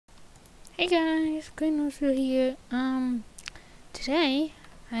Hey guys, Green also here. Today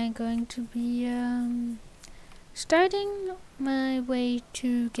I'm going to be starting my way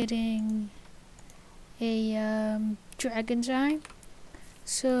to getting a dragon's eye.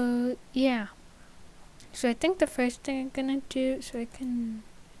 So yeah. So I think the first thing I'm gonna do, so I can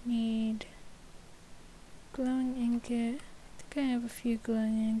need glowing ingot. I think I have a few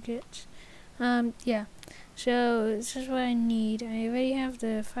glowing ingots. Yeah. So this is what I need. I already have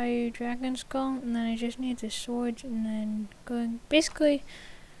the fire dragon skull, and then I just need the sword, and then basically,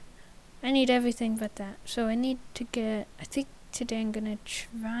 I need everything but that. So I need to get, I think today I'm gonna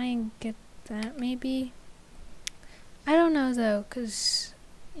try and get that maybe. I don't know though, cause,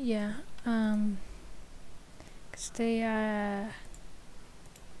 yeah, cause they, I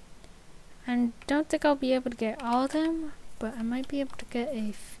don't think I'll be able to get all of them, but I might be able to get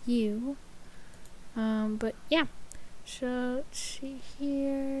a few. But yeah. So let's see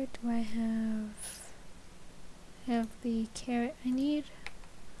here. Do I have the carrot I need?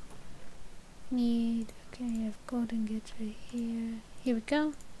 Okay, I have golden ingots right here. Here we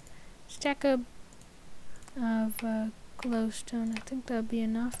go. Stack of glowstone. I think that'll be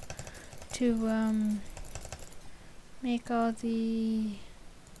enough to make all the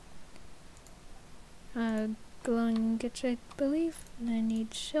glowing ingots, I believe. And I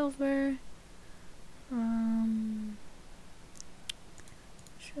need silver.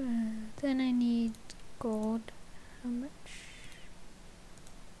 Then I need gold. How much?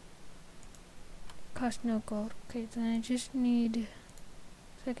 Cost no gold. Okay, then I just need,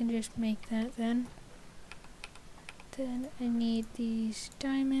 so I can just make that then. Then I need these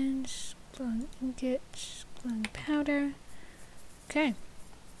diamonds, glowing ingots, glowing powder. Okay.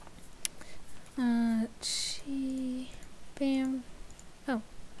 Let's see. Bam. Oh,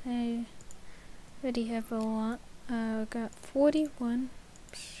 I already have a lot. I got 41.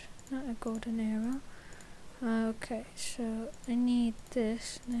 Not a golden arrow. Okay, so I need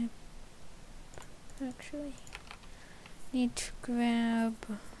this, and I actually need to grab,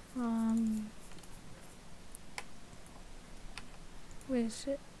 where is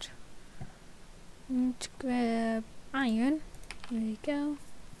it? I need to grab iron. There you go.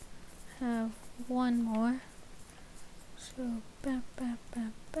 Have one more. So, bap, bap,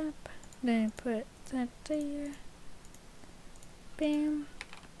 bap, bap. Then I put that there. Bam.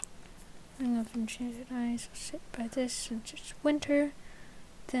 Ring of enchanted eyes. I'll sit by this since it's winter.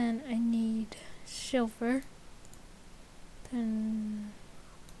 Then I need silver. Then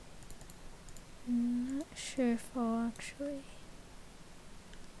I'm not sure if I'll actually.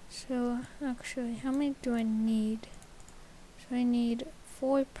 So actually, how many do I need? So I need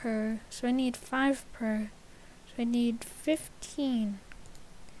 4 per. So I need 5 per. So I need 15.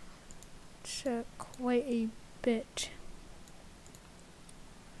 It's quite a bit.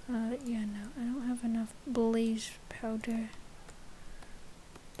 Yeah, no, I don't have enough blaze powder.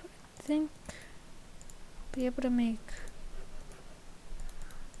 But I think I'll be able to make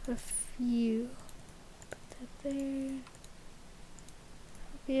a few. Put that there.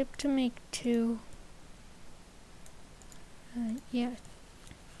 I'll be able to make 2. Yeah.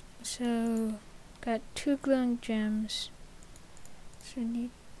 So, got 2 glowing gems. So I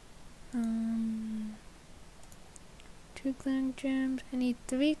need, 2 glowing gems. I need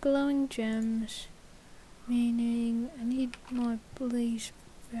 3 glowing gems, meaning I need more blaze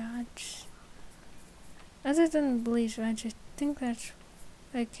rods. Other than blaze rods, I think that's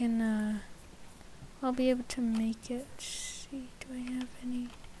I can. I'll be able to make it. Let's see, do I have any?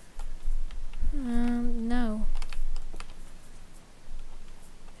 No.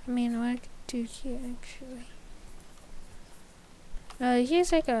 I mean, what I could do here actually.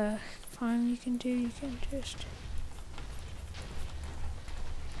 Here's like a farm you can do. You can just.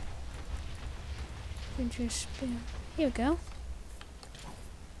 Spam. Here we go.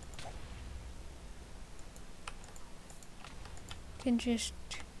 Can just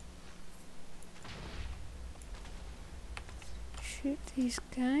shoot these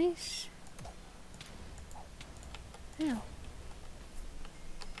guys. Ow.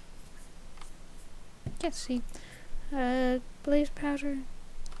 Can't see. Blaze powder.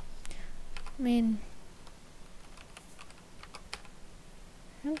 I mean,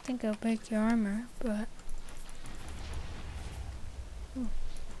 I don't think I'll break your armor, but. Ooh.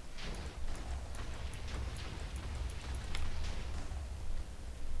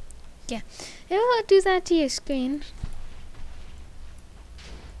 Yeah, it will do that to your screen.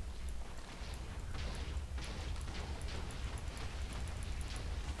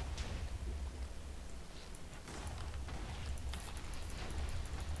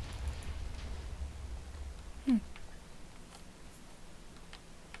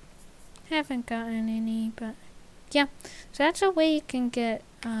 haven't gotten any, but yeah. So that's a way you can get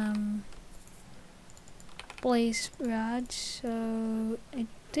blaze rods. So I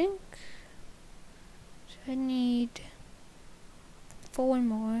think I need 4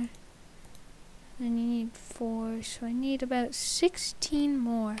 more. And you need 4, so I need about 16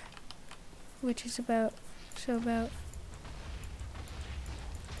 more, which is about here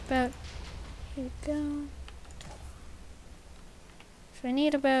we go. So I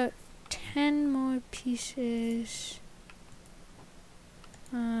need about 10 more pieces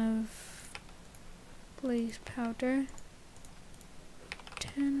of blaze powder.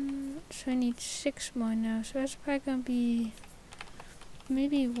 10, so I need 6 more now, so that's probably gonna be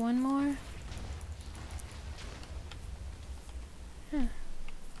maybe 1 more. Huh.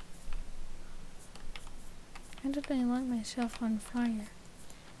 How did I light myself on fire?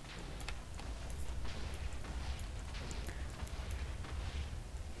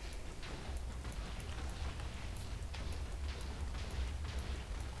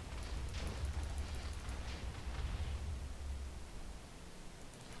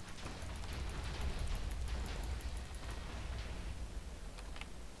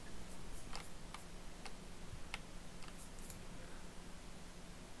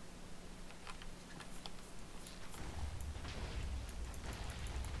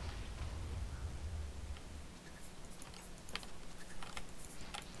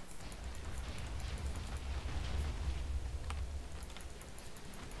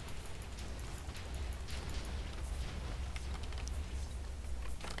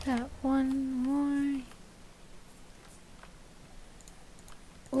 Got 1 more.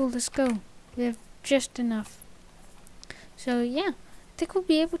 Oh, let's go. We have just enough. So yeah, I think we'll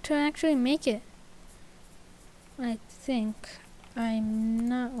be able to actually make it. I think. I'm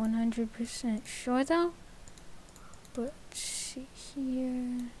not 100% sure though. But let's see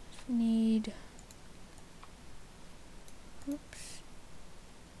here. We need. Oops.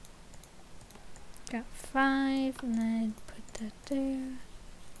 Got 5, and then put that there.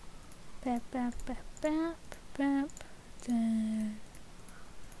 Bap, bap, bap, bap, bap. Then.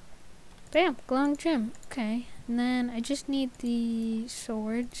 Bam! Glowing gem. Okay. And then I just need the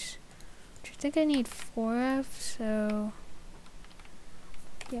swords, which I think I need 4 of, so.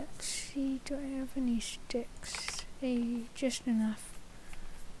 Yeah, let's see. Do I have any sticks? Hey, just enough.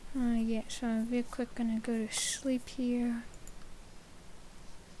 Yeah, so I'm real quick gonna go to sleep here.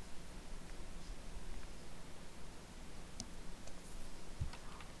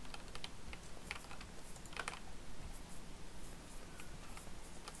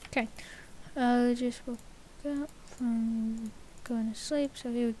 Okay, just woke up from going to sleep, so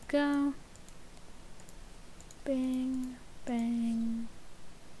here we go. Bang, bang.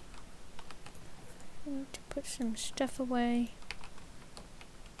 I need to put some stuff away.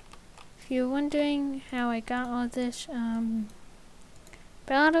 If you're wondering how I got all this,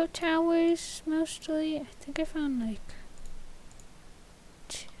 battle towers mostly, I think I found like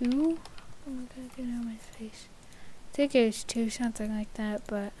 2. Oh my god, get out of my face. I think it was 2, something like that,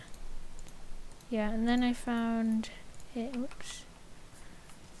 but yeah, and then I found it, whoops.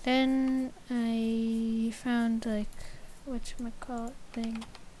 Then I found like, whatchamacallit thing.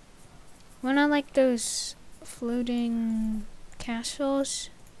 One of like those floating castles.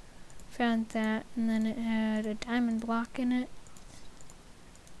 Found that, and then it had a diamond block in it.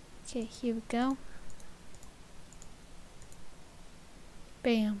 Okay, here we go.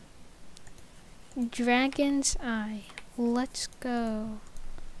 Bam. Dragon's Eye. Let's go.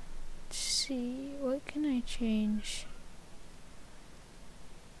 Let's see, what can I change?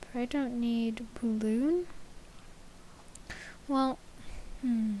 I don't need balloon. Well,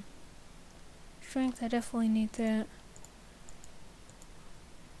 strength, I definitely need that.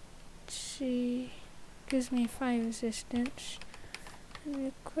 Let's see, gives me fire resistance.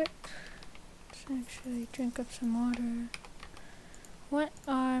 Real quick, let's actually drink up some water. What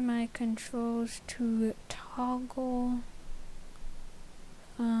are my controls to toggle?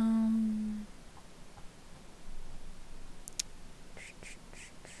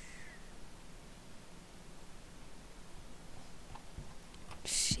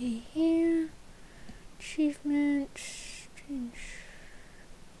 Let's see here. Achievements. Change.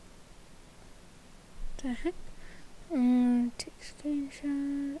 What the heck? Take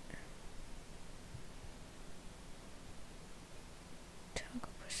screenshot. Toggle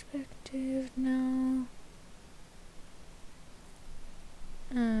perspective. No.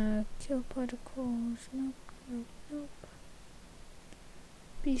 Kill particles. Nope. Nope. Nope.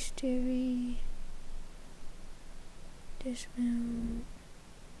 Bestiary. Dismount.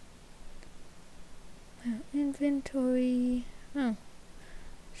 Inventory. Oh.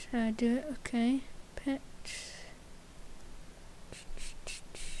 Should I do it? Okay. Pet.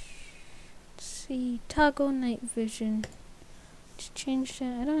 Let's see. Toggle night vision. Let's change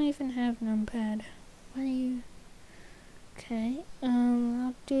that. I don't even have numpad. Why are you? Okay.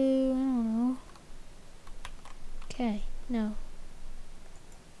 I'll do. I don't know. Okay. No.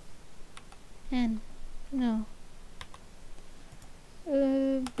 N. No.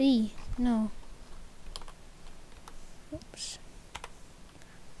 B. No. Oops.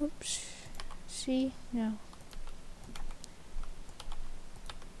 Oops. C. No.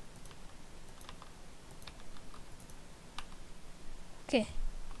 Okay.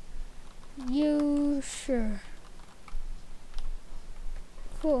 You sure?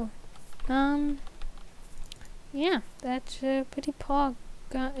 Cool. Yeah, that's pretty pog.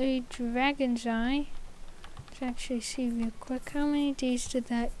 Got a dragon's eye. Let's actually see real quick. How many days did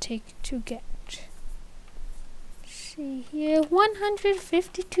that take to get? Let's see here.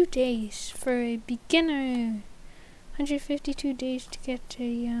 152 days for a beginner. 152 days to get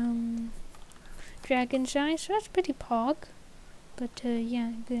a dragon's eye. So that's pretty pog. But yeah,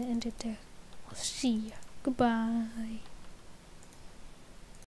 I'm gonna end it there. I'll see ya. Goodbye.